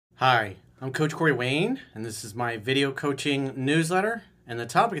Hi, I'm Coach Corey Wayne, and this is my video coaching newsletter. And the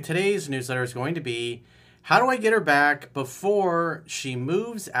topic of today's newsletter is going to be how do I get her back before she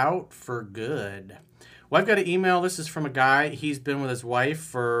moves out for good? Well, I've got an email. This is from a guy. He's been with his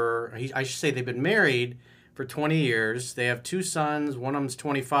wife I should say they've been married for 20 years. They have two sons. One of them's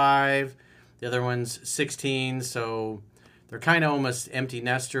 25, the other one's 16. So they're kind of almost empty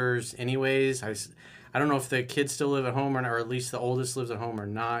nesters, anyways. I don't know if the kids still live at home or at least the oldest lives at home or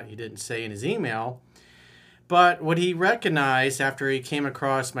not. He didn't say in his email. But what he recognized after he came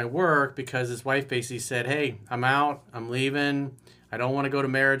across my work, because his wife basically said, hey, I'm out, I'm leaving, I don't want to go to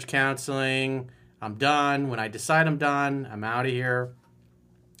marriage counseling, I'm done. When I decide I'm done, I'm out of here.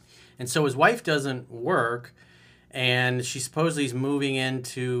 And so his wife doesn't work, and she supposedly is moving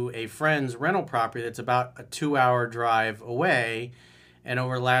into a friend's rental property that's about a 2-hour drive away. And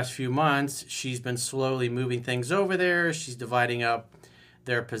over the last few months, she's been slowly moving things over there. She's dividing up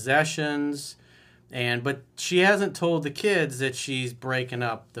their possessions. But she hasn't told the kids that she's breaking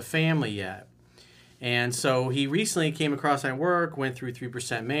up the family yet. And so he recently came across my work, went through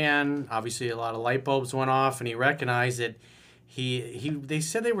 3% Man. Obviously, a lot of light bulbs went off, and he recognized that they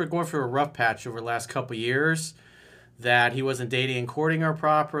said they were going through a rough patch over the last couple of years, that he wasn't dating and courting her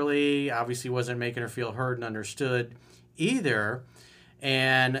properly, obviously wasn't making her feel heard and understood either.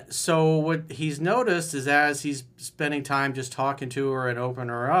 And so what he's noticed is as he's spending time just talking to her and opening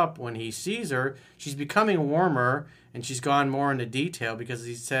her up, when he sees her, she's becoming warmer, and she's gone more into detail, because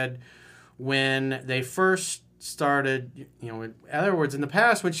he said when they first started, in other words, in the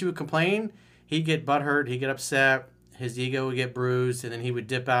past, when she would complain, he'd get butthurt, he'd get upset, his ego would get bruised, and then he would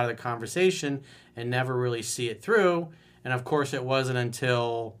dip out of the conversation and never really see it through. And of course, it wasn't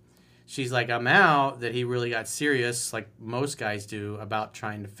until she's like, I'm out, that he really got serious, like most guys do, about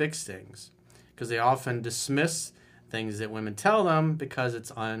trying to fix things. Because they often dismiss things that women tell them because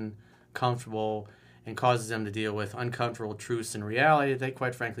it's uncomfortable and causes them to deal with uncomfortable truths and reality that they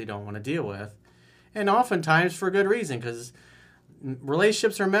quite frankly don't want to deal with. And oftentimes for good reason, because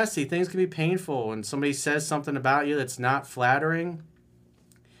relationships are messy. Things can be painful. When somebody says something about you that's not flattering,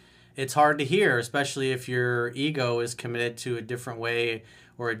 it's hard to hear, especially if your ego is committed to a different way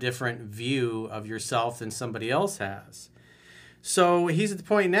or a different view of yourself than somebody else has. So he's at the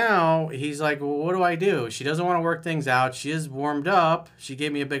point now, he's like, well, what do I do? She doesn't want to work things out. She is warmed up. She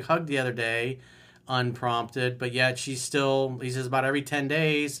gave me a big hug the other day, unprompted, but yet she's still, he says about every 10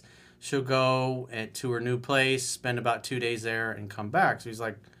 days, she'll go to her new place, spend about 2 days there, and come back. So he's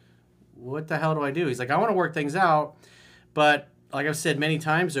like, what the hell do I do? He's like, I want to work things out, but like I've said many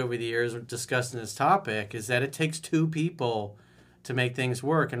times over the years discussing this topic, is that it takes two people to make things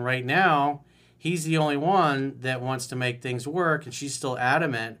work. And right now, he's the only one that wants to make things work, and she's still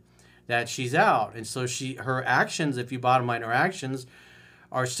adamant that she's out. And so her actions, if you bottom line her actions,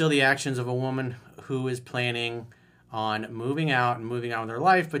 are still the actions of a woman who is planning on moving out and moving on with her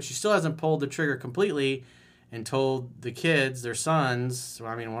life, but she still hasn't pulled the trigger completely and told the kids, their sons,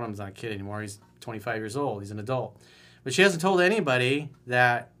 one of them's not a kid anymore, he's 25 years old, he's an adult. But she hasn't told anybody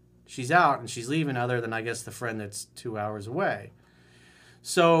that she's out and she's leaving, other than, I guess, the friend that's 2 hours away.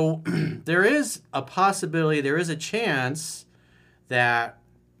 So there is a possibility, there is a chance that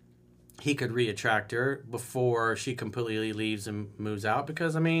he could re-attract her before she completely leaves and moves out,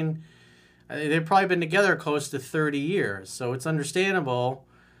 because, they've probably been together close to 30 years. So it's understandable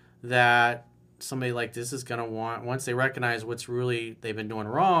that somebody like this is going to want, once they recognize what's really they've been doing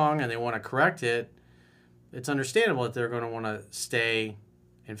wrong and they want to correct it, it's understandable that they're going to want to stay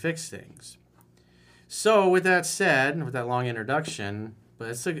and fix things. So with that said, with that long introduction, but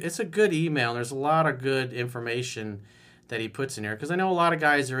it's a good email, and there's a lot of good information that he puts in here, because I know a lot of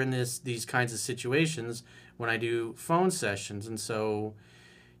guys are in these kinds of situations when I do phone sessions, and so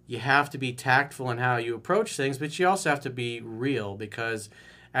you have to be tactful in how you approach things, but you also have to be real, because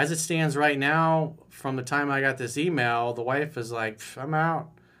as it stands right now, from the time I got this email, the wife is like, I'm out.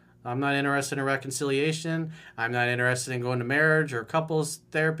 I'm not interested in reconciliation. I'm not interested in going to marriage or couples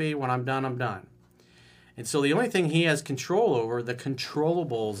therapy. When I'm done, I'm done. And so the only thing he has control over, the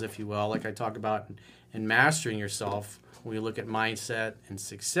controllables, if you will, like I talk about in mastering yourself, when you look at mindset and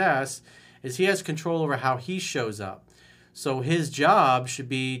success, is he has control over how he shows up. So his job should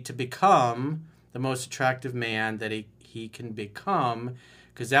be to become the most attractive man that he can become,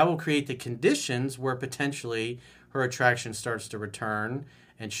 because that will create the conditions where potentially her attraction starts to return,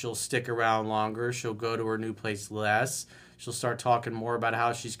 and she'll stick around longer. She'll go to her new place less. She'll start talking more about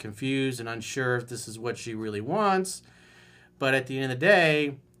how she's confused and unsure if this is what she really wants. But at the end of the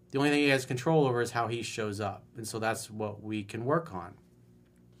day, the only thing he has control over is how he shows up. And so that's what we can work on.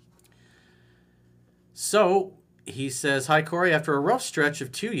 So He says, "Hi, Corey. After a rough stretch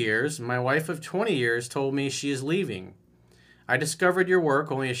of 2 years, my wife of 20 years told me she is leaving. I discovered your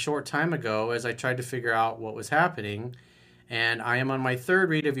work only a short time ago as I tried to figure out what was happening, and I am on my third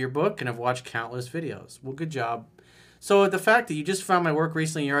read of your book and have watched countless videos." Well, good job. So the fact that you just found my work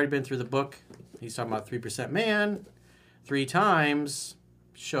recently, you already been through the book, he's talking about 3% Man 3 times,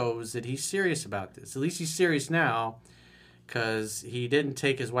 shows that he's serious about this. At least he's serious now, because he didn't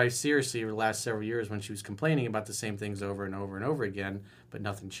take his wife seriously over the last several years when she was complaining about the same things over and over and over again, but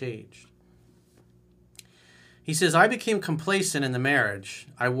nothing changed. He says, "I became complacent in the marriage.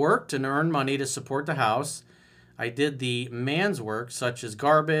 I worked and earned money to support the house. I did the man's work, such as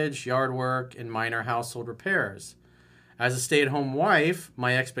garbage, yard work, and minor household repairs. As a stay-at-home wife,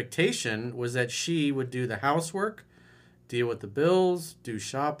 my expectation was that she would do the housework, deal with the bills, do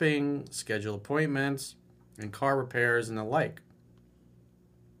shopping, schedule appointments, and car repairs and the like.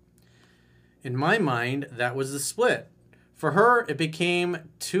 In my mind, that was the split. For her, it became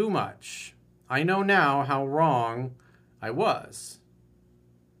too much. I know now how wrong I was."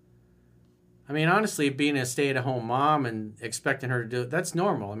 I mean, honestly, being a stay-at-home mom and expecting her to do it, that's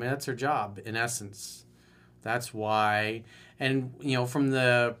normal. I mean, that's her job, in essence. That's why, and, from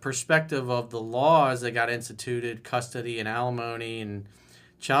the perspective of the laws that got instituted, custody and alimony and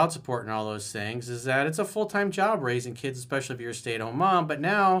child support and all those things, is that it's a full-time job raising kids, especially if you're a stay-at-home mom. But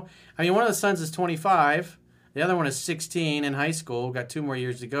now, I mean, one of the sons is 25, the other one is 16 in high school, got 2 more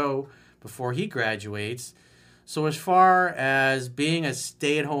years to go before he graduates. So as far as being a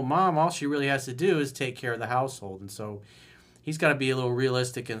stay-at-home mom, all she really has to do is take care of the household. And so he's got to be a little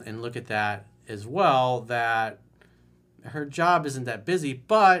realistic and look at that as well, that her job isn't that busy.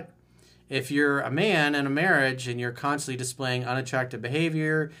 But if you're a man in a marriage and you're constantly displaying unattractive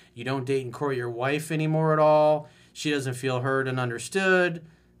behavior, you don't date and court your wife anymore at all, she doesn't feel heard and understood,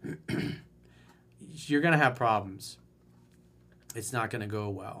 you're going to have problems. It's not going to go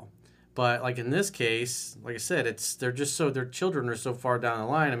well. But like in this case, like I said, their children are so far down the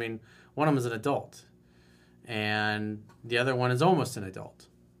line. I mean, one of them is an adult, and the other one is almost an adult.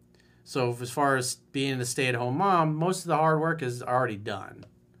 So as far as being a stay-at-home mom, most of the hard work is already done.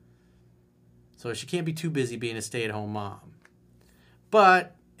 So she can't be too busy being a stay-at-home mom.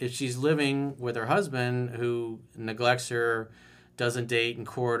 But if she's living with her husband who neglects her, doesn't date and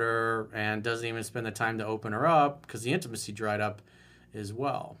court her, and doesn't even spend the time to open her up because the intimacy dried up as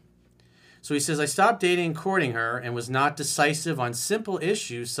well. So he says, "I stopped dating and courting her and was not decisive on simple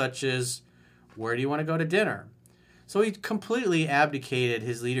issues such as, where do you want to go to dinner?" So he completely abdicated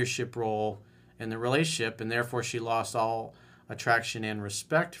his leadership role in the relationship, and therefore she lost all attraction and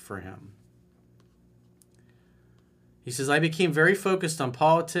respect for him. He says, "I became very focused on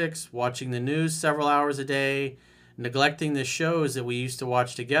politics, watching the news several hours a day, neglecting the shows that we used to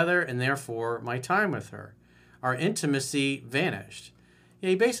watch together, and therefore my time with her. Our intimacy vanished." Yeah,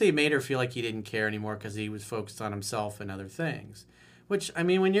 he basically made her feel like he didn't care anymore because he was focused on himself and other things. Which, I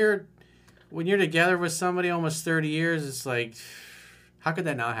mean, when you're together with somebody almost 30 years, it's like, how could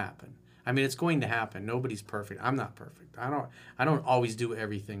that not happen? I mean, it's going to happen. Nobody's perfect. I'm not perfect. I don't always do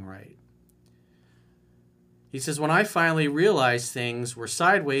everything right. He says, "When I finally realized things were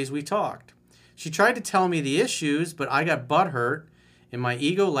sideways, we talked. She tried to tell me the issues, but I got butthurt, and my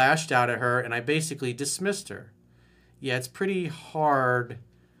ego lashed out at her, and I basically dismissed her." Yeah, it's pretty hard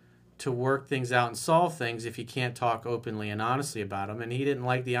to work things out and solve things if you can't talk openly and honestly about them. And he didn't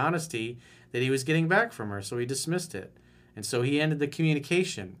like the honesty that he was getting back from her, so he dismissed it. And so he ended the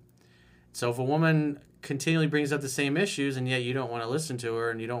communication. So if a woman continually brings up the same issues and yet you don't want to listen to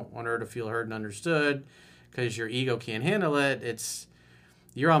her and you don't want her to feel heard and understood because your ego can't handle it,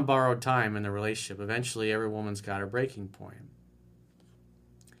 you're on borrowed time in the relationship. Eventually, every woman's got her breaking point.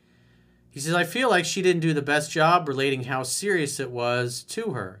 He says, "I feel like she didn't do the best job relating how serious it was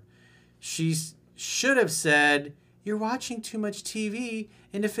to her. She should have said, 'You're watching too much TV,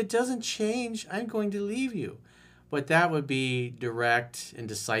 and if it doesn't change, I'm going to leave you.' But that would be direct and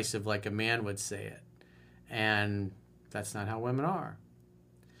decisive like a man would say it. And that's not how women are.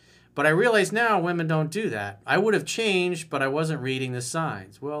 But I realize now women don't do that. I would have changed, but I wasn't reading the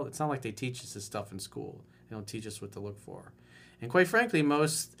signs." Well, it's not like they teach us this stuff in school. They don't teach us what to look for. And quite frankly,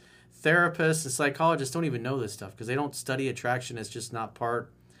 most therapists and psychologists don't even know this stuff because they don't study attraction. It's just not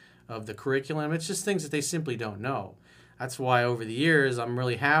part of the curriculum. It's just things that they simply don't know. That's why over the years, I'm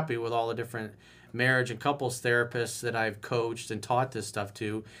really happy with all the different marriage and couples therapists that I've coached and taught this stuff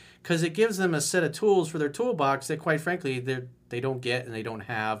to, because it gives them a set of tools for their toolbox that quite frankly they don't get and they don't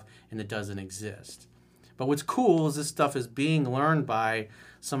have and it doesn't exist. But what's cool is this stuff is being learned by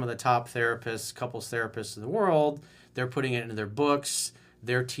some of the top therapists, couples therapists in the world. They're putting it into their books.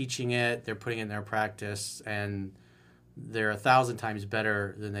 they're teaching it, they're putting it in their practice, and they're 1,000 times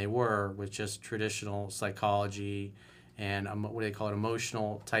better than they were with just traditional psychology and what do they call it,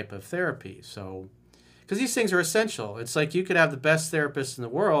 emotional type of therapy. So, because these things are essential. It's like you could have the best therapist in the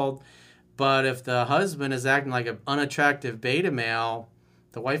world, but if the husband is acting like an unattractive beta male,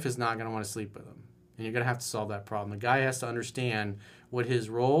 the wife is not going to want to sleep with him. And you're going to have to solve that problem. The guy has to understand what his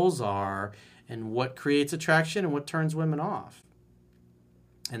roles are and what creates attraction and what turns women off.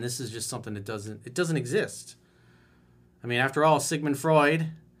 And this is just something that doesn't exist. I mean, after all, Sigmund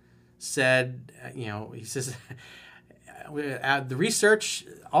Freud said, he says,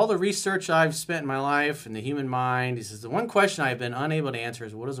 all the research I've spent in my life in the human mind, he says, the one question I've been unable to answer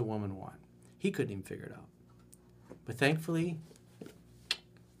is, what does a woman want? He couldn't even figure it out. But thankfully, we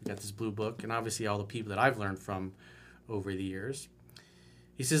got this blue book, and obviously all the people that I've learned from over the years.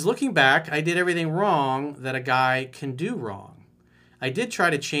 He says, looking back, I did everything wrong that a guy can do wrong. I did try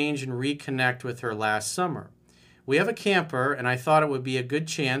to change and reconnect with her last summer. We have a camper, and I thought it would be a good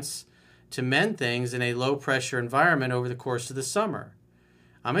chance to mend things in a low-pressure environment over the course of the summer.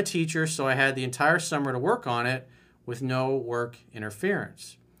 I'm a teacher, so I had the entire summer to work on it with no work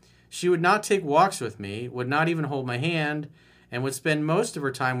interference. She would not take walks with me, would not even hold my hand, and would spend most of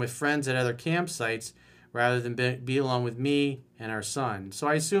her time with friends at other campsites rather than be alone with me and our son. So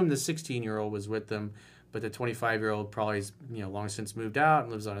I assume the 16-year-old was with them, but the 25-year-old probably is, long since moved out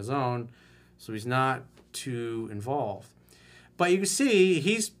and lives on his own, so he's not too involved. But you can see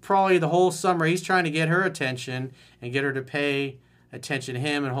he's probably the whole summer he's trying to get her attention and get her to pay attention to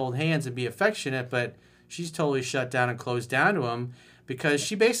him and hold hands and be affectionate, but she's totally shut down and closed down to him because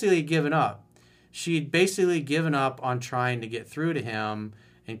she basically had given up. She'd basically given up on trying to get through to him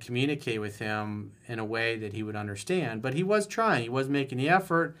and communicate with him in a way that he would understand. But he was trying. He was making the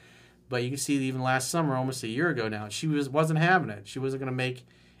effort. But you can see even last summer, almost a year ago now, she wasn't having it. She wasn't going to make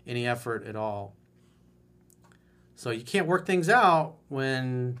any effort at all. So you can't work things out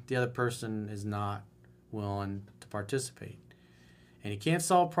when the other person is not willing to participate. And you can't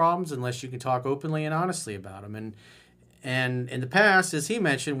solve problems unless you can talk openly and honestly about them. And in the past, as he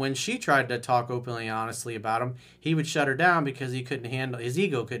mentioned, when she tried to talk openly and honestly about him, he would shut her down because his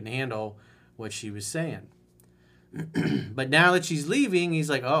ego couldn't handle what she was saying. But now that she's leaving,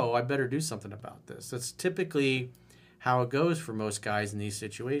 he's like, oh, I better do something about this. That's typically how it goes for most guys in these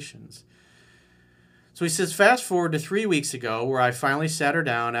situations. So he says, fast forward to 3 weeks ago, where I finally sat her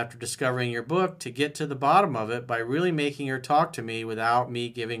down after discovering your book to get to the bottom of it by really making her talk to me without me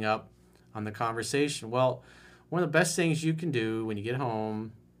giving up on the conversation. Well, one of the best things you can do when you get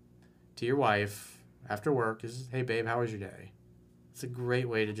home to your wife after work is, hey, babe, how was your day? It's a great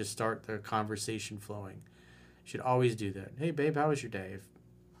way to just start the conversation flowing. You should always do that. Hey, babe, how was your day?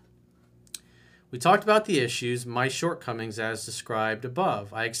 We talked about the issues, my shortcomings as described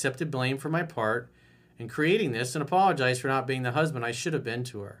above. I accepted blame for my part in creating this and apologized for not being the husband I should have been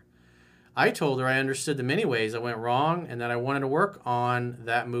to her. I told her I understood the many ways I went wrong and that I wanted to work on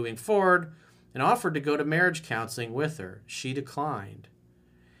that moving forward, and offered to go to marriage counseling with her. She declined.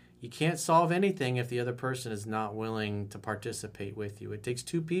 You can't solve anything if the other person is not willing to participate with you. It takes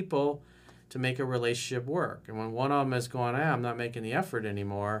two people to make a relationship work. And when one of them is going, I'm not making the effort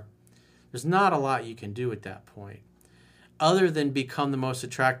anymore, there's not a lot you can do at that point, other than become the most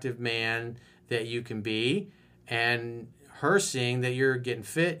attractive man that you can be, and her seeing that you're getting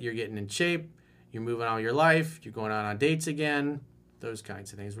fit, you're getting in shape, you're moving on with your life, you're going out on dates again, those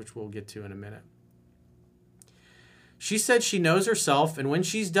kinds of things, which we'll get to in a minute. She said she knows herself, and when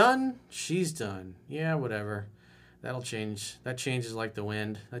she's done, she's done. Yeah, whatever. That'll change. That changes like the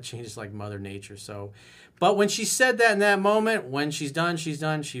wind. That changes like Mother Nature. So, but when she said that in that moment, when she's done, she's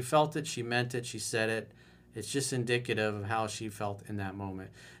done. She felt it. She meant it. She said it. It's just indicative of how she felt in that moment.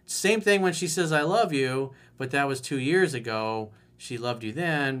 Same thing when she says, I love you, but that was 2 years ago. She loved you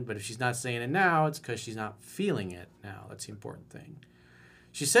then, but if she's not saying it now, it's because she's not feeling it now. That's the important thing.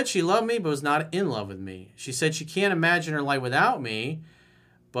 She said she loved me, but was not in love with me. She said she can't imagine her life without me,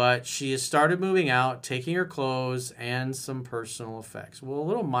 but she has started moving out, taking her clothes, and some personal effects. Well, a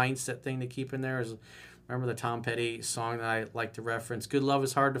little mindset thing to keep in there is, remember the Tom Petty song that I like to reference, good love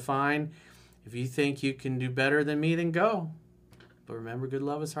is hard to find. If you think you can do better than me, then go. But remember, good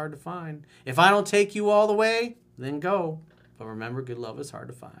love is hard to find. If I don't take you all the way, then go. But remember, good love is hard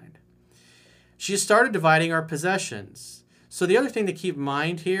to find. She has started dividing our possessions. So the other thing to keep in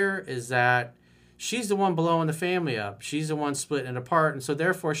mind here is that she's the one blowing the family up. She's the one splitting it apart. And so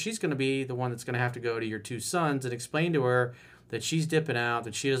therefore, she's going to be the one that's going to have to go to your two sons and explain to her that she's dipping out,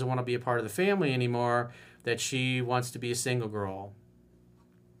 that she doesn't want to be a part of the family anymore, that she wants to be a single girl.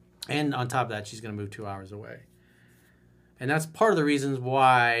 And on top of that, she's going to move 2 hours away. And that's part of the reasons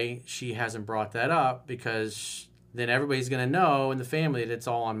why she hasn't brought that up, because then everybody's going to know in the family that it's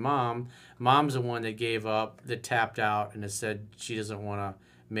all on mom. Mom's the one that gave up, that tapped out, and has said she doesn't want to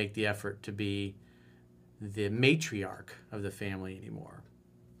make the effort to be the matriarch of the family anymore.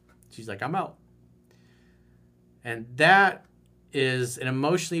 She's like, I'm out. And that is an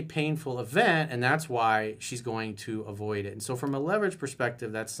emotionally painful event, and that's why she's going to avoid it. And so from a leverage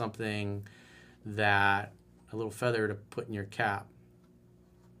perspective, that's something that a little feather to put in your cap.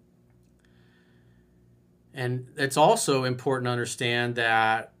 And it's also important to understand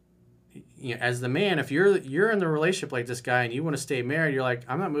that, you know, as the man, if you're in the relationship like this guy and you want to stay married, you're like,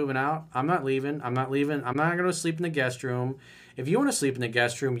 I'm not moving out. I'm not leaving. I'm not going to sleep in the guest room. If you want to sleep in the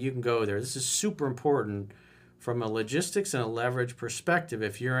guest room, you can go there. This is super important from a logistics and a leverage perspective.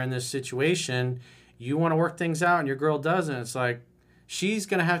 If you're in this situation, you want to work things out and your girl doesn't, it's like, she's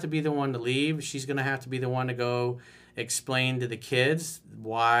going to have to be the one to leave. She's going to have to be the one to go explain to the kids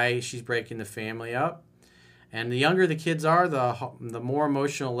why she's breaking the family up. And the younger the kids are, the more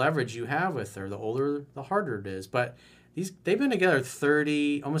emotional leverage you have with her. The older, the harder it is. But they've been together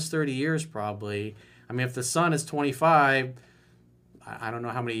almost 30 years probably. I mean, if the son is 25, I don't know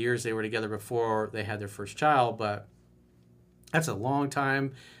how many years they were together before they had their first child, but that's a long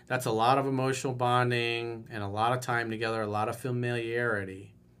time. That's a lot of emotional bonding and a lot of time together, a lot of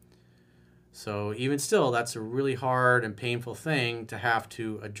familiarity. So even still, that's a really hard and painful thing to have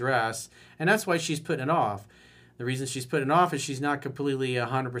to address. And that's why she's putting it off. The reason she's putting it off is she's not completely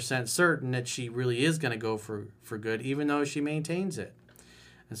 100% certain that she really is going to go for good, even though she maintains it.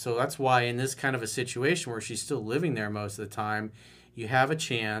 And so that's why in this kind of a situation where she's still living there most of the time, you have a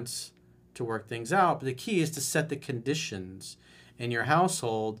chance to work things out. But the key is to set the conditions in your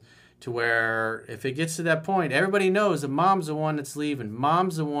household to where if it gets to that point, everybody knows that mom's the one that's leaving.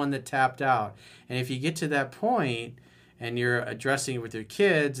 Mom's the one that tapped out. And if you get to that point and you're addressing it with your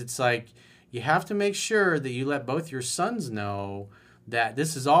kids, it's like you have to make sure that you let both your sons know that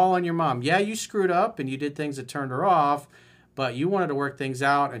this is all on your mom. Yeah, you screwed up and you did things that turned her off, but you wanted to work things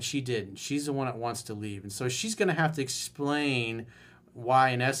out and she didn't. She's the one that wants to leave. And so she's going to have to explain why,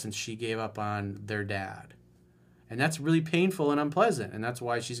 in essence, she gave up on their dad. And that's really painful and unpleasant. And that's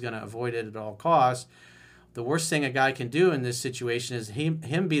why she's going to avoid it at all costs. The worst thing a guy can do in this situation is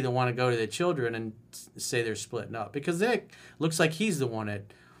him be the one to go to the children and say they're splitting up. Because then it looks like he's the one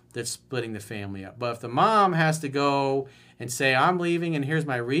that's splitting the family up. But if the mom has to go and say, I'm leaving and here's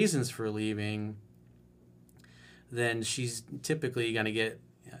my reasons for leaving, then she's typically going to get...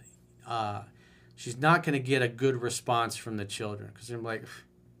 she's not going to get a good response from the children because they're like,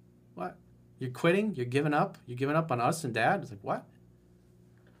 what? You're quitting? You're giving up? You're giving up on us and dad? It's like, what?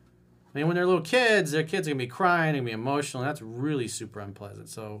 I mean, when they're little kids, their kids are going to be crying and be emotional, and that's really super unpleasant.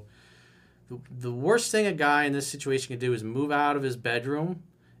 So the worst thing a guy in this situation can do is move out of his bedroom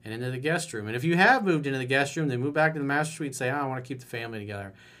and into the guest room. And if you have moved into the guest room, then move back to the master suite and say, I want to keep the family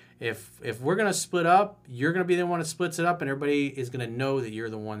together. If we're going to split up, you're going to be the one that splits it up, and everybody is going to know that you're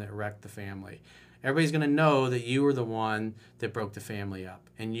the one that wrecked the family. Everybody's going to know that you were the one that broke the family up.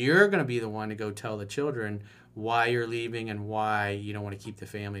 And you're going to be the one to go tell the children why you're leaving and why you don't want to keep the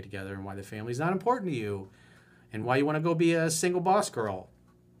family together and why the family's not important to you and why you want to go be a single boss girl.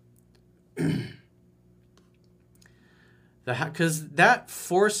 Because that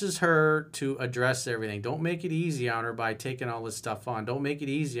forces her to address everything. Don't make it easy on her by taking all this stuff on. Don't make it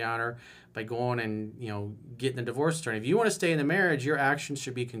easy on her by going and, getting a divorce attorney. If you want to stay in the marriage, your actions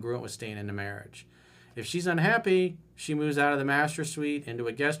should be congruent with staying in the marriage. If she's unhappy, she moves out of the master suite into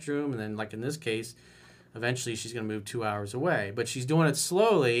a guest room, and then, like in this case, eventually she's going to move 2 hours away. But she's doing it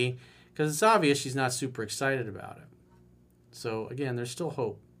slowly because it's obvious she's not super excited about it. So, again, there's still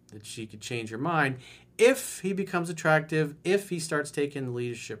hope that she could change her mind if he becomes attractive, if he starts taking the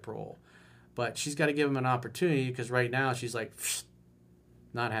leadership role. But she's got to give him an opportunity because right now she's like,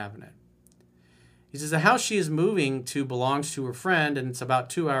 not having it. He says the house she is moving to belongs to her friend and it's about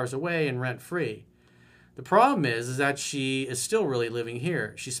 2 hours away and rent-free. The problem is that she is still really living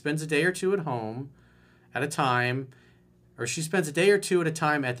here. She spends a day or two at home at a time, or she spends a day or two at a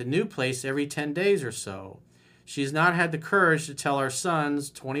time at the new place every 10 days or so. She has not had the courage to tell our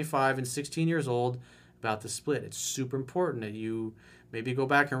sons, 25 and 16 years old, about the split. It's super important that you maybe go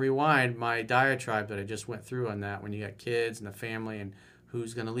back and rewind my diatribe that I just went through on that when you got kids and the family and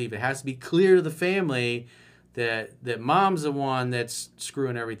who's going to leave. It has to be clear to the family that mom's the one that's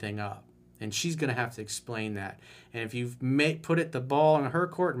screwing everything up. And she's going to have to explain that. And if you've put the ball in her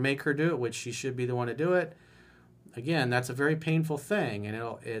court and make her do it, which she should be the one to do it, again, that's a very painful thing. And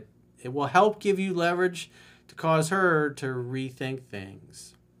it will help give you leverage to cause her to rethink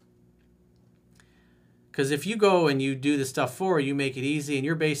things. Because if you go and you do the stuff for her, you make it easy, and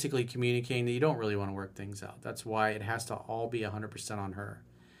you're basically communicating that you don't really want to work things out. That's why it has to all be 100% on her.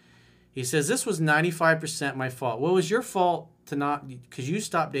 He says, this was 95% my fault. Well, it was your fault to not, because you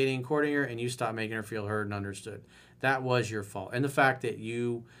stopped dating and courting her, and you stopped making her feel heard and understood. That was your fault. And the fact that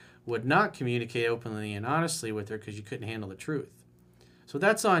you would not communicate openly and honestly with her because you couldn't handle the truth. So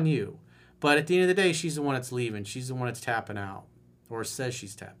that's on you. But at the end of the day, she's the one that's leaving. She's the one that's tapping out, or says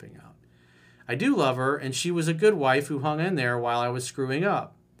she's tapping out. I do love her, and she was a good wife who hung in there while I was screwing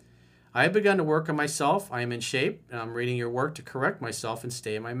up. I have begun to work on myself. I am in shape, and I'm reading your work to correct myself and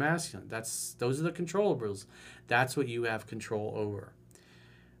stay in my masculine. Those are the controllables. That's what you have control over.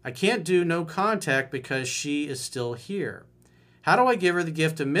 I can't do no contact because she is still here. How do I give her the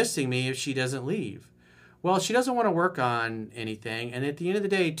gift of missing me if she doesn't leave? Well, she doesn't want to work on anything, and at the end of the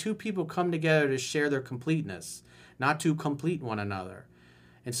day, two people come together to share their completeness, not to complete one another.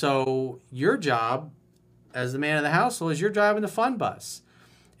 And so your job as the man of the household is you're driving the fun bus.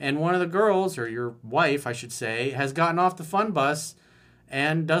 And one of the girls, or your wife, I should say, has gotten off the fun bus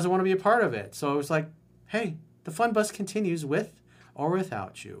and doesn't want to be a part of it. So it's like, hey, the fun bus continues with or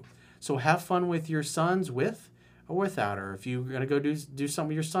without you. So have fun with your sons with or without her. If you're going to go do something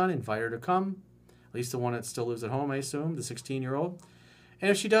with your son, invite her to come. At least the one that still lives at home, I assume, the 16-year-old. And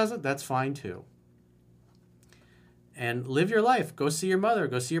if she doesn't, that's fine too. And live your life. Go see your mother.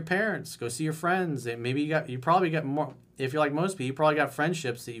 Go see your parents. Go see your friends. And maybe you probably got more. If you're like most people, you probably got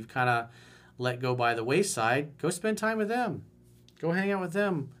friendships that you've kind of let go by the wayside. Go spend time with them. Go hang out with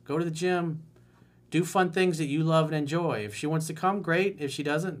them. Go to the gym. Do fun things that you love and enjoy. If she wants to come, great. If she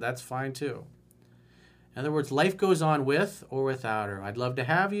doesn't, that's fine too. In other words, life goes on with or without her. I'd love to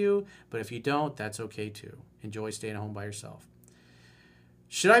have you, but if you don't, that's okay too. Enjoy staying at home by yourself.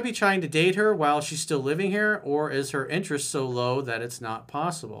 Should I be trying to date her while she's still living here, or is her interest so low that it's not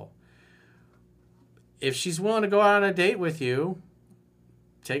possible? If she's willing to go out on a date with you,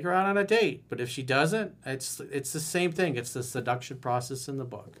 take her out on a date. But if she doesn't, it's the same thing. It's the seduction process in the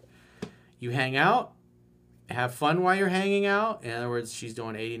book. You hang out, have fun while you're hanging out. In other words, she's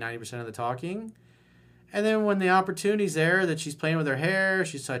doing 80-90% of the talking. And then when the opportunity's there that she's playing with her hair,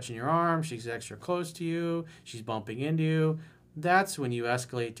 she's touching your arm, she's extra close to you, she's bumping into you, that's when you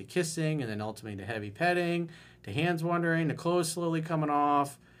escalate to kissing, and then ultimately to heavy petting, to hands wandering, to clothes slowly coming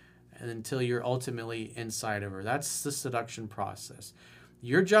off, and until you're ultimately inside of her. That's the seduction process.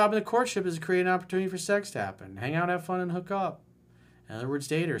 Your job in the courtship is to create an opportunity for sex to happen. Hang out, have fun, and hook up. In other words,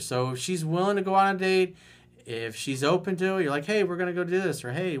 date her. So if she's willing to go on a date, if she's open to it, you're like, hey, we're going to go do this,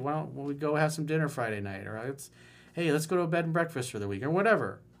 or hey, why don't we go have some dinner Friday night, or let's go to a bed and breakfast for the week, or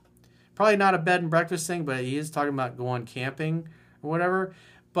whatever. Probably not a bed and breakfast thing, but he is talking about going camping or whatever.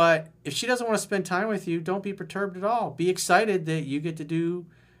 But if she doesn't want to spend time with you, don't be perturbed at all. Be excited that you get to do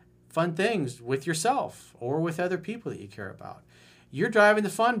fun things with yourself or with other people that you care about. You're driving the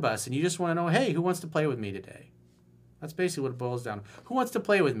fun bus and you just want to know, hey, who wants to play with me today? That's basically what it boils down to. Who wants to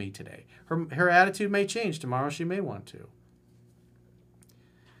play with me today? Her attitude may change. Tomorrow she may want to.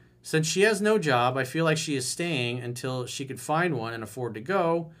 Since she has no job, I feel like she is staying until she could find one and afford to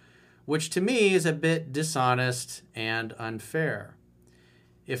go, which to me is a bit dishonest and unfair.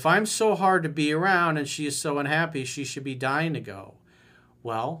 If I'm so hard to be around and she is so unhappy, she should be dying to go.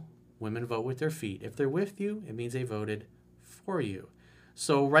 Well, women vote with their feet. If they're with you, it means they voted for you.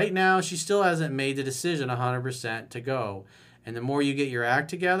 So right now, she still hasn't made the decision 100% to go. And the more you get your act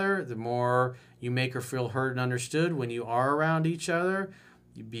together, the more you make her feel heard and understood when you are around each other.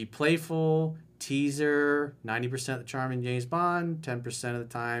 You be playful, tease her, 90% of the charm in James Bond, 10% of the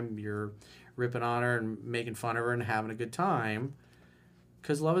time you're ripping on her and making fun of her and having a good time.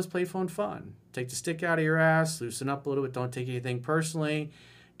 Because love is playful and fun. Take the stick out of your ass, loosen up a little bit, don't take anything personally.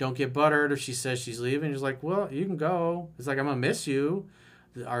 Don't get buttered if she says she's leaving. She's like, well, you can go. It's like, I'm going to miss you.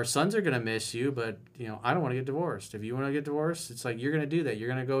 Our sons are going to miss you, but, I don't want to get divorced. If you want to get divorced, it's like, you're going to do that. You're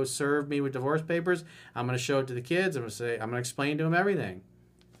going to go serve me with divorce papers. I'm going to show it to the kids. I'm going to explain to them everything.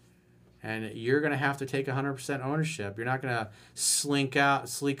 And you're going to have to take 100% ownership. You're not going to slink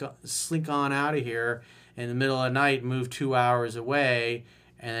on out of here in the middle of the night, move 2 hours away,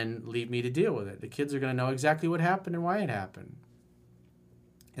 and then leave me to deal with it. The kids are going to know exactly what happened and why it happened.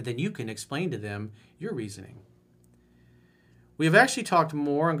 And then you can explain to them your reasoning. We have actually talked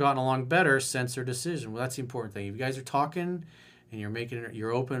more and gotten along better since her decision. Well, that's the important thing. If you guys are talking and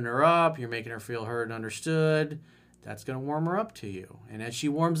you're opening her up, you're making her feel heard and understood, that's going to warm her up to you. And as she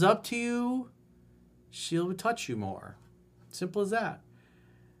warms up to you, she'll touch you more. Simple as that.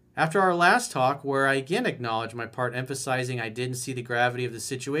 After our last talk, where I again acknowledged my part emphasizing I didn't see the gravity of the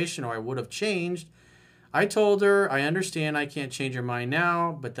situation or I would have changed, I told her I understand I can't change her mind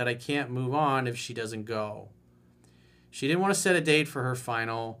now, but that I can't move on if she doesn't go. She didn't want to set a date for her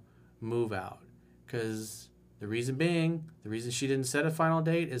final move out because the reason she didn't set a final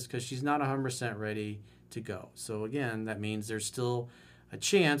date is because she's not 100% ready to go. So again, that means there's still a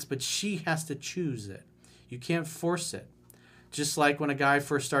chance, but she has to choose it. You can't force it. Just like when a guy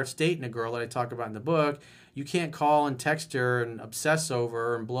first starts dating a girl that I talk about in the book, you can't call and text her and obsess over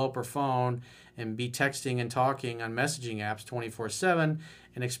her and blow up her phone and be texting and talking on messaging apps 24/7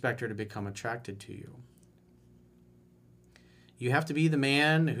 and expect her to become attracted to you. You have to be the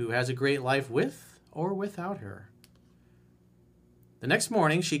man who has a great life with or without her. The next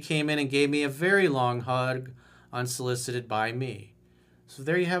morning, she came in and gave me a very long hug, unsolicited by me. So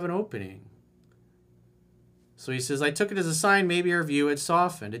there you have an opening. So he says, I took it as a sign maybe her view had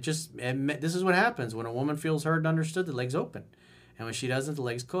softened. This is what happens when a woman feels heard and understood, the legs open. And when she doesn't, the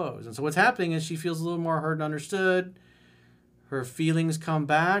legs close. And so what's happening is she feels a little more heard and understood. Her feelings come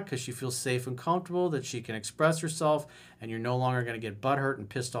back because she feels safe and comfortable that she can express herself, and you're no longer going to get butthurt and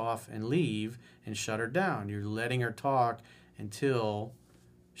pissed off and leave and shut her down. You're letting her talk until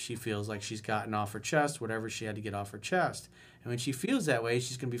she feels like she's gotten off her chest, whatever she had to get off her chest. And when she feels that way,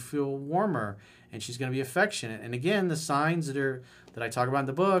 she's going to feel warmer and she's going to be affectionate. And again, the signs that I talk about in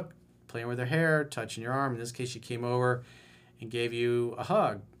the book, playing with her hair, touching your arm. In this case, she came over and gave you a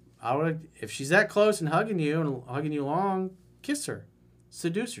hug. If she's that close and hugging you long, kiss her,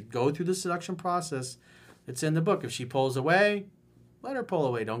 seduce her, go through the seduction process that's in the book. If she pulls away, let her pull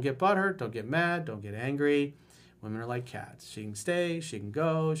away. Don't get butthurt, don't get mad, don't get angry. Women are like cats. She can stay, she can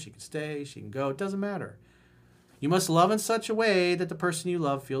go, she can stay, she can go. It doesn't matter. You must love in such a way that the person you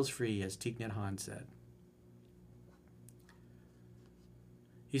love feels free, as Thich Nhat Hanh said.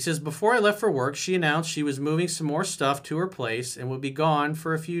 He says, before I left for work, she announced she was moving some more stuff to her place and would be gone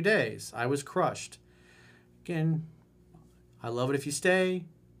for a few days. I was crushed. Again, I love it if you stay.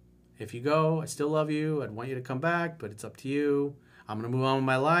 If you go, I still love you. I'd want you to come back, but it's up to you. I'm going to move on with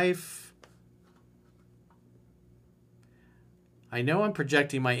my life. I know I'm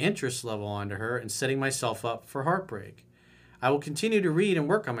projecting my interest level onto her and setting myself up for heartbreak. I will continue to read and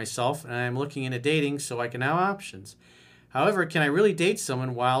work on myself, and I am looking into dating so I can have options. However, can I really date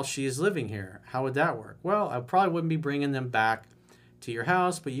someone while she is living here? How would that work? Well, I probably wouldn't be bringing them back to your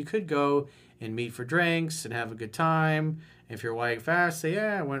house, but you could go and meet for drinks and have a good time. If you're white fast, say,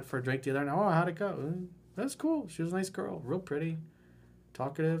 yeah, I went for a drink the other night. Oh, how'd it go? That's cool. She was a nice girl, real pretty,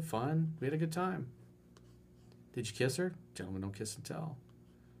 talkative, fun. We had a good time. Did you kiss her? Gentlemen don't kiss and tell.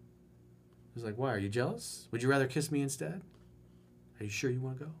 I was like, why? Are you jealous? Would you rather kiss me instead? Are you sure you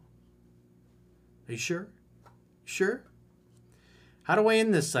want to go? Are you sure? Sure? How do I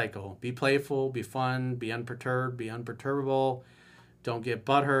end this cycle? Be playful, be fun, be unperturbed, be unperturbable. Don't get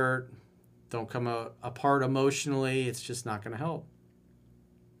butthurt. Don't come apart emotionally. It's just not going to help.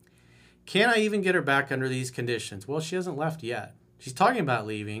 Can I even get her back under these conditions? Well, she hasn't left yet. She's talking about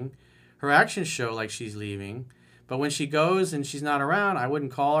leaving. Her actions show like she's leaving. But when she goes and she's not around, I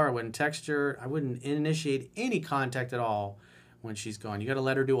wouldn't call her. I wouldn't text her. I wouldn't initiate any contact at all when she's gone. You got to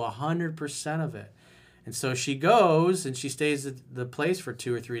let her do 100% of it. And so she goes and she stays at the place for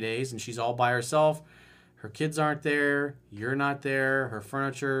 2 or 3 days and she's all by herself. Her kids aren't there. You're not there. Her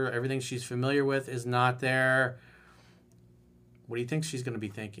furniture, everything she's familiar with is not there. What do you think she's going to be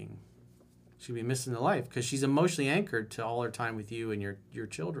thinking? She'll be missing the life because she's emotionally anchored to all her time with you and your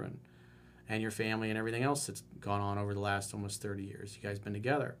children and your family and everything else that's gone on over the last almost 30 years. You guys been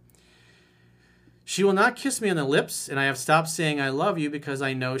together. She will not kiss me on the lips, and I have stopped saying I love you because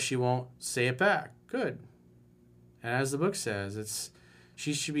I know she won't say it back. Good. And as the book says,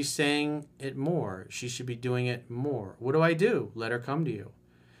 she should be saying it more. She should be doing it more. What do? Let her come to you.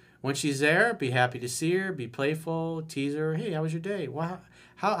 When she's there, be happy to see her, be playful, tease her. Hey, how was your day? Wow,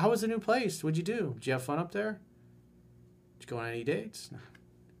 how was the new place? What'd you do? Did you have fun up there? Did you go on any dates?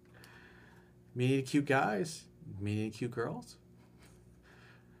 Meeting cute guys? Meeting cute girls?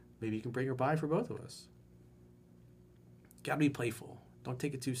 Maybe you can bring her by for both of us. Gotta be playful. Don't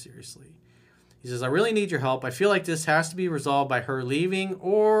take it too seriously. He says, I really need your help. I feel like this has to be resolved by her leaving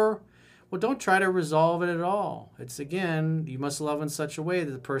or, well, don't try to resolve it at all. It's, again, you must love in such a way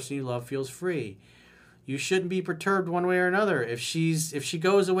that the person you love feels free. You shouldn't be perturbed one way or another. If she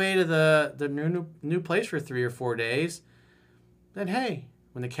goes away to the new place for 3 or 4 days, then hey,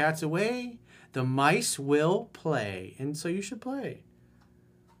 when the cat's away, the mice will play. And so you should play.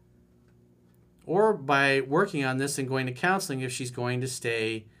 Or by working on this and going to counseling if she's going to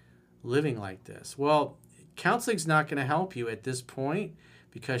stay living like this. Well, counseling's not going to help you at this point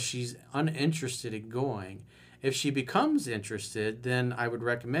because she's uninterested in going. If she becomes interested, then I would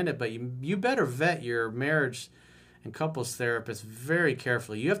recommend it, but you better vet your marriage and couples therapist very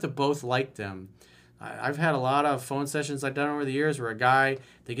carefully. You have to both like them. I've had a lot of phone sessions I've done over the years where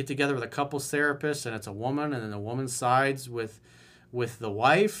they get together with a couples therapist and it's a woman, and then the woman sides with the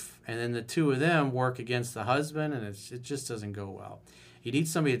wife, and then the two of them work against the husband, and it just doesn't go well. You need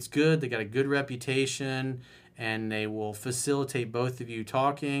somebody that's good, they got a good reputation, and they will facilitate both of you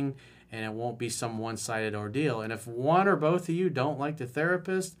talking, and it won't be some one-sided ordeal. And if one or both of you don't like the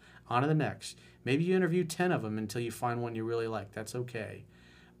therapist, on to the next. Maybe you interview 10 of them until you find one you really like. That's okay.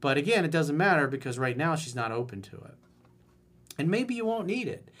 But again, it doesn't matter because right now she's not open to it. And maybe you won't need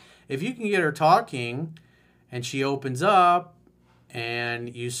it. If you can get her talking and she opens up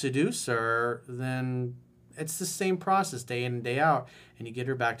and you seduce her, then it's the same process day in and day out. And you get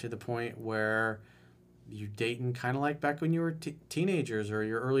her back to the point where you're dating kind of like back when you were teenagers or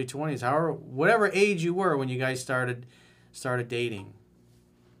your early 20s, however, whatever age you were when you guys started dating.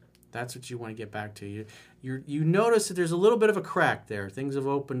 That's what you want to get back to. You notice that there's a little bit of a crack there. Things have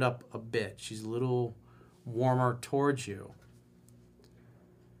opened up a bit. She's a little warmer towards you.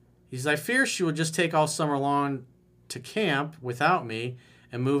 He says, I fear she will just take all summer long to camp without me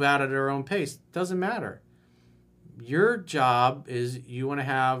and move out at her own pace. Doesn't matter. Your job is you want to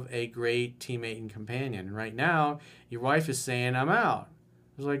have a great teammate and companion. And right now, your wife is saying, I'm out.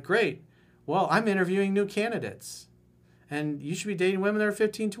 I was like, great. Well, I'm interviewing new candidates. And you should be dating women that are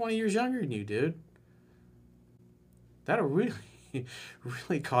 15, 20 years younger than you, dude. That'll really,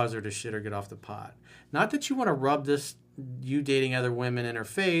 really cause her to shit or get off the pot. Not that you want to rub you dating other women in her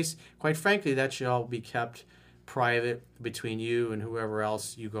face. Quite frankly, that should all be kept private between you and whoever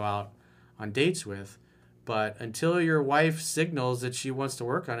else you go out on dates with. But until your wife signals that she wants to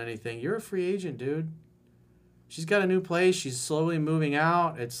work on anything, you're a free agent, dude. She's got a new place. She's slowly moving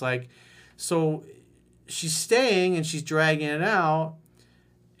out. It's like, so she's staying and she's dragging it out.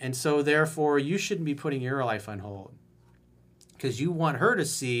 And so therefore you shouldn't be putting your life on hold because you want her to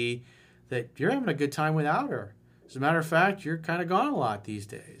see that you're having a good time without her. As a matter of fact, you're kind of gone a lot these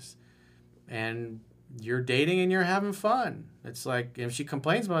days and you're dating and you're having fun. It's like, if she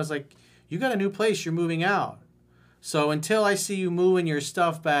complains about it, it's like, you got a new place, you're moving out. So until I see you moving your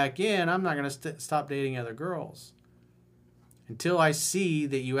stuff back in, I'm not going to stop dating other girls. Until I see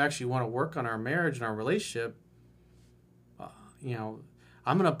that you actually want to work on our marriage and our relationship, I'm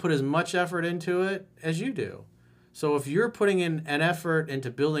going to put as much effort into it as you do. So if you're putting in an effort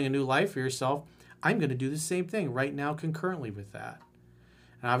into building a new life for yourself, I'm going to do the same thing right now concurrently with that.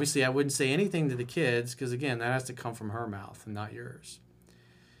 And obviously I wouldn't say anything to the kids because, again, that has to come from her mouth and not yours.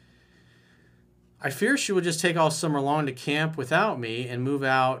 I fear she will just take all summer long to camp without me and move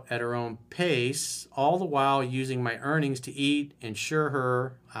out at her own pace, all the while using my earnings to eat, insure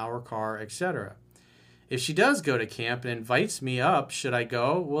her, our car, etc. If she does go to camp and invites me up, should I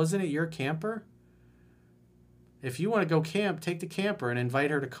go? Well, isn't it your camper? If you want to go camp, take the camper and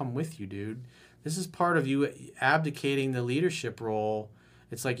invite her to come with you, dude. This is part of you abdicating the leadership role.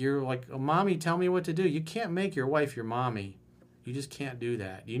 It's like you're like, oh, mommy, tell me what to do. You can't make your wife your mommy. You just can't do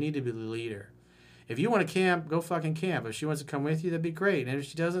that. You need to be the leader. If you want to camp, go fucking camp. If she wants to come with you, that'd be great. And if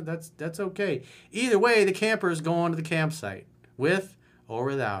she doesn't, that's okay. Either way, the camper is going to the campsite, with or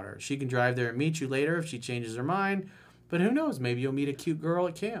without her. She can drive there and meet you later if she changes her mind. But who knows? Maybe you'll meet a cute girl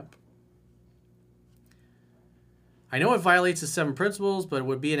at camp. I know it violates the 7 principles, but it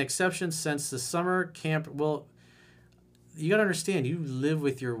would be an exception since the summer camp. Well, you got to understand, you live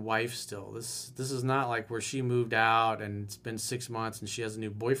with your wife still. This is not like where she moved out and it's been 6 months and she has a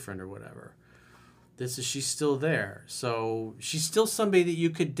new boyfriend or whatever. She's still there. So she's still somebody that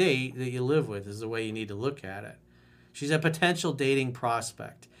you could date, that you live with, is the way you need to look at it. She's a potential dating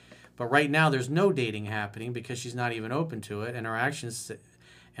prospect. But right now there's no dating happening because she's not even open to it, and her actions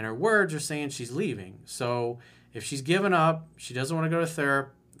and her words are saying she's leaving. So if she's given up, she doesn't want to go to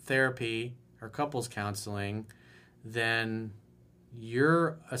therapy or couples counseling, then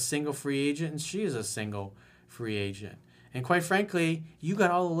you're a single free agent and she is a single free agent. And quite frankly, you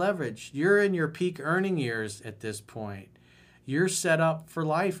got all the leverage. You're in your peak earning years at this point. You're set up for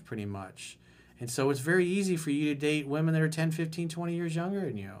life pretty much. And so it's very easy for you to date women that are 10, 15, 20 years younger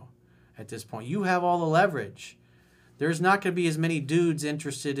than you at this point. You have all the leverage. There's not going to be as many dudes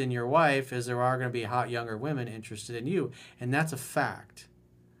interested in your wife as there are going to be hot younger women interested in you. And that's a fact.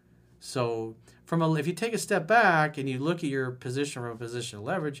 So if you take a step back and you look at your position from a position of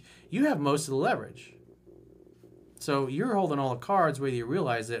leverage, you have most of the leverage. So you're holding all the cards whether you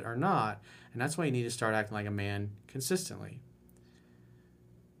realize it or not. And that's why you need to start acting like a man consistently.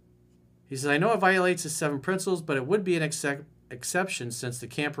 He says, I know it violates the 7 principles, but it would be an exception since the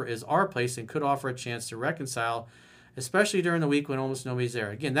camper is our place and could offer a chance to reconcile, especially during the week when almost nobody's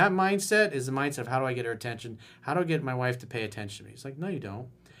there. Again, that mindset is the mindset of how do I get her attention? How do I get my wife to pay attention to me? It's like, no, you don't.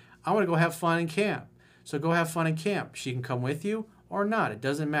 I want to go have fun in camp. So go have fun in camp. She can come with you or not. It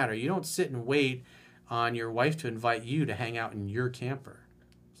doesn't matter. You don't sit and wait on your wife to invite you to hang out in your camper.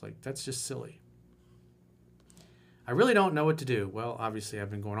 It's like, that's just silly. I really don't know what to do. Well, obviously,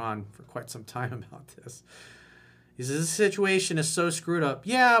 I've been going on for quite some time about this. He says, this situation is so screwed up.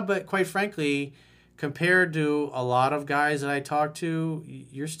 Yeah, but quite frankly, compared to a lot of guys that I talk to,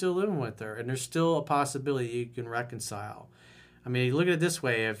 you're still living with her, and there's still a possibility you can reconcile. I mean, look at it this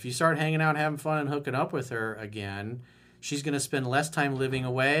way. If you start hanging out, having fun, and hooking up with her again, she's going to spend less time living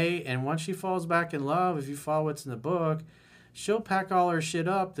away, and once she falls back in love, if you follow what's in the book, she'll pack all her shit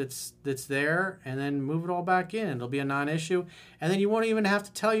up that's there and then move it all back in. It'll be a non-issue. And then you won't even have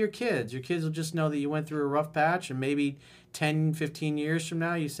to tell your kids. Your kids will just know that you went through a rough patch, and maybe 10, 15 years from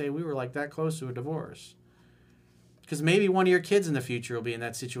now, you say, we were like that close to a divorce. Because maybe one of your kids in the future will be in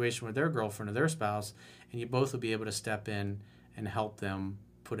that situation with their girlfriend or their spouse, and you both will be able to step in and help them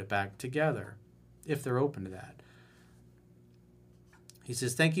put it back together, if they're open to that. He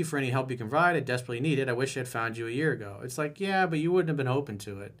says, thank you for any help you can provide. I desperately need it. I wish I had found you a year ago. It's like, yeah, but you wouldn't have been open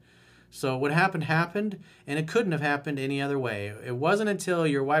to it. So what happened, happened, and it couldn't have happened any other way. It wasn't until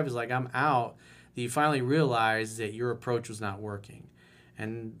your wife was like, I'm out, that you finally realized that your approach was not working.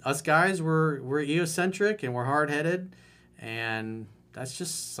 And us guys, we're egocentric and we're hard-headed, and that's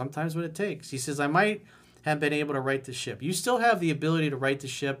just sometimes what it takes. He says, I might have been able to right the ship. You still have the ability to right the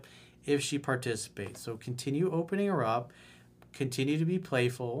ship if she participates. So continue opening her up. Continue to be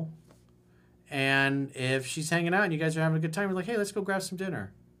playful, and if she's hanging out and you guys are having a good time, you're like, hey, let's go grab some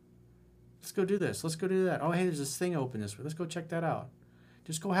dinner. Let's go do this. Let's go do that. Oh, hey, there's this thing open this way. Let's go check that out.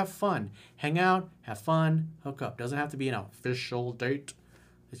 Just go have fun. Hang out, have fun, hook up. Doesn't have to be an official date.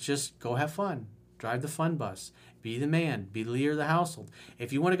 It's just go have fun. Drive the fun bus. Be the man. Be the leader of the household.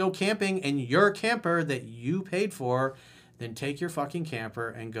 If you want to go camping in your camper that you paid for, then take your fucking camper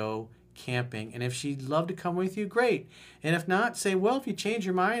and go camping. And if she'd love to come with you, great. And if not, say, well, if you change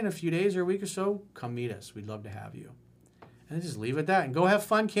your mind in a few days or a week or so, come meet us. We'd love to have you. And then just leave it at that and go have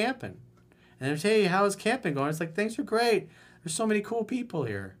fun camping. And then tell you, how's camping going? It's like, things are great. There's so many cool people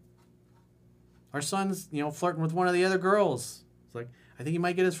here. Our son's, flirting with one of the other girls. It's like, I think he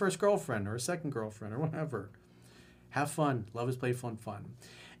might get his first girlfriend or a second girlfriend or whatever. Have fun. Love is playful and fun.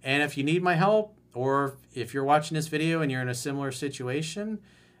 And if you need my help, or if you're watching this video and you're in a similar situation,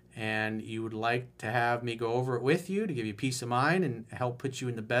 and you would like to have me go over it with you to give you peace of mind and help put you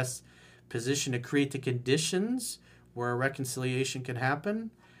in the best position to create the conditions where a reconciliation can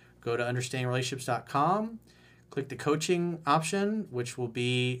happen, go to understandingrelationships.com, click the coaching option, which will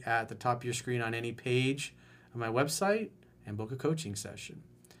be at the top of your screen on any page of my website, and book a coaching session.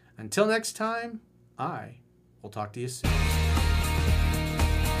 Until next time, I will talk to you soon.